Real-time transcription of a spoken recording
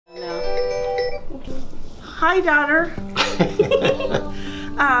Hi, daughter.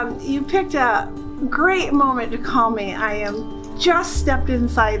 You picked a great moment to call me. I am just stepped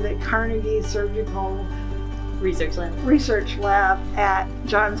inside the Carnegie Surgical Research Lab at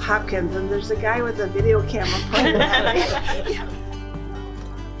Johns Hopkins, and there's a guy with a video camera playing.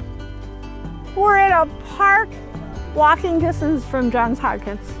 We're at a park walking distance from Johns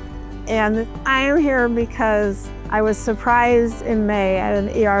Hopkins, and I am here because I was surprised in May at an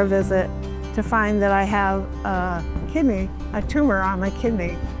ER visit to find that I have a tumor on my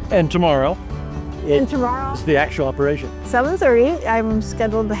kidney. And tomorrow? It's the actual operation. 7:30, I'm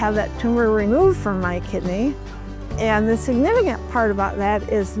scheduled to have that tumor removed from my kidney. And the significant part about that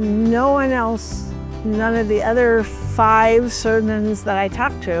is no one else, none of the other 5 surgeons that I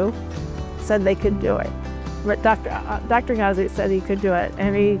talked to said they could do it. But Dr. Ghazi said he could do it,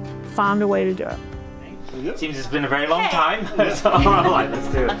 and he found a way to do it. Seems it's been a very long time. So, all right, let's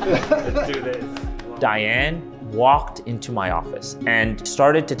do it. Let's do this. Diane walked into my office and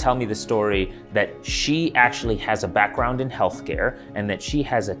started to tell me the story that she actually has a background in healthcare and that she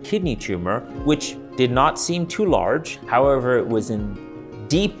has a kidney tumor, which did not seem too large. However, it was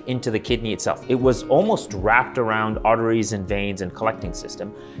deep into the kidney itself. It was almost wrapped around arteries and veins and collecting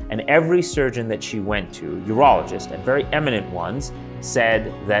system. And every surgeon that she went to, urologists and very eminent ones,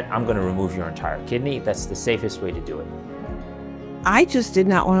 said that I'm going to remove your entire kidney. That's the safest way to do it. I just did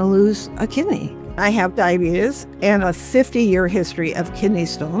not want to lose a kidney. I have diabetes and a 50-year history of kidney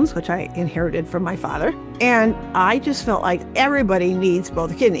stones, which I inherited from my father. And I just felt like everybody needs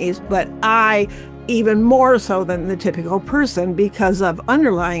both kidneys, but I, even more so than the typical person, because of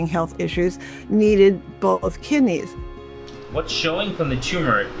underlying health issues, needed both kidneys. What's showing from the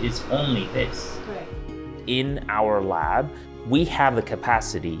tumor is only this. Right. In our lab, we have the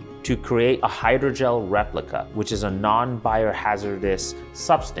capacity to create a hydrogel replica, which is a non-biohazardous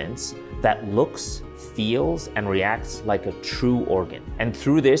substance that looks, feels, and reacts like a true organ. And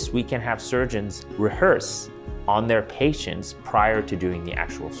through this, we can have surgeons rehearse on their patients prior to doing the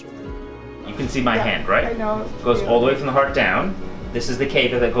actual surgery. You can see my hand, right? I know. It goes all the way from the heart down. This is the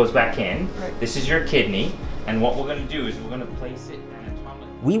catheter that goes back in. Right. This is your kidney. And what we're going to do is we're going to place it anatomically.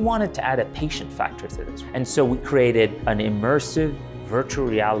 We wanted to add a patient factor to this. And so we created an immersive virtual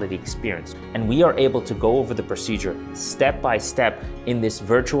reality experience. And we are able to go over the procedure step by step in this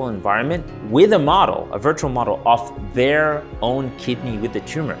virtual environment with a virtual model of their own kidney with the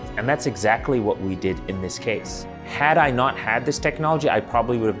tumor. And that's exactly what we did in this case. Had I not had this technology, I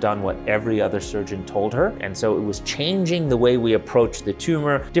probably would have done what every other surgeon told her. And so it was changing the way we approach the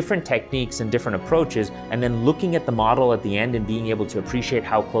tumor, different techniques and different approaches, and then looking at the model at the end and being able to appreciate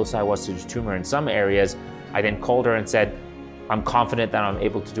how close I was to the tumor in some areas. I then called her and said, I'm confident that I'm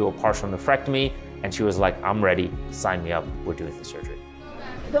able to do a partial nephrectomy. And she was like, I'm ready, sign me up, we're doing the surgery.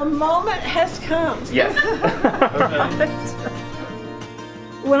 The moment has come. Yes.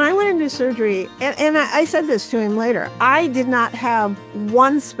 When I went into surgery, and I said this to him later, I did not have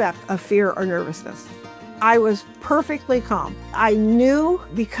one speck of fear or nervousness. I was perfectly calm. I knew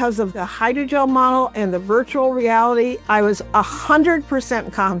because of the hydrogel model and the virtual reality, I was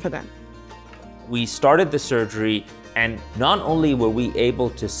 100% confident. We started the surgery, and not only were we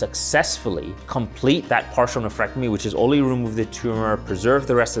able to successfully complete that partial nephrectomy, which is only remove the tumor, preserve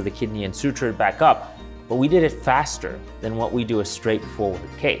the rest of the kidney, and suture it back up, but we did it faster than what we do a straightforward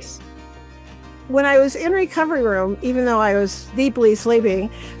case. When I was in recovery room, even though I was deeply sleeping,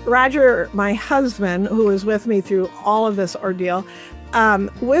 Roger, my husband, who was with me through all of this ordeal,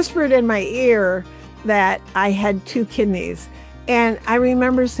 whispered in my ear that I had 2 kidneys. And I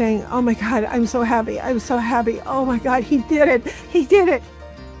remember saying, oh my God, I'm so happy. I'm so happy. Oh my God, he did it. He did it.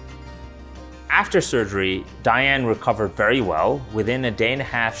 After surgery, Diane recovered very well. Within a day and a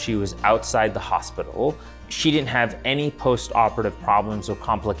half, she was outside the hospital. She didn't have any post-operative problems or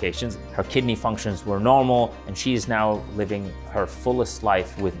complications. Her kidney functions were normal, and she is now living her fullest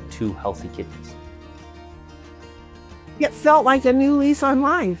life with 2 healthy kidneys. It felt like a new lease on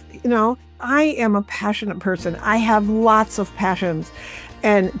life. You know, I am a passionate person. I have lots of passions.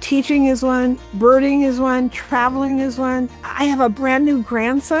 And teaching is one, birding is one, traveling is one. I have a brand new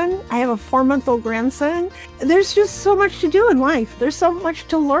grandson. I have a 4-month-old grandson. There's just so much to do in life. There's so much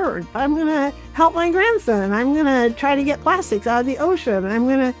to learn. I'm gonna help my grandson. I'm gonna try to get plastics out of the ocean. I'm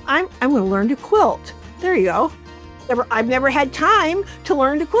gonna learn to quilt. There you go. I've never had time to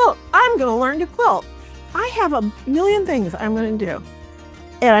learn to quilt. I'm gonna learn to quilt. I have a million things I'm gonna do.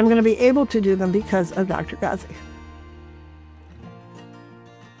 And I'm gonna be able to do them because of Dr. Ghazi.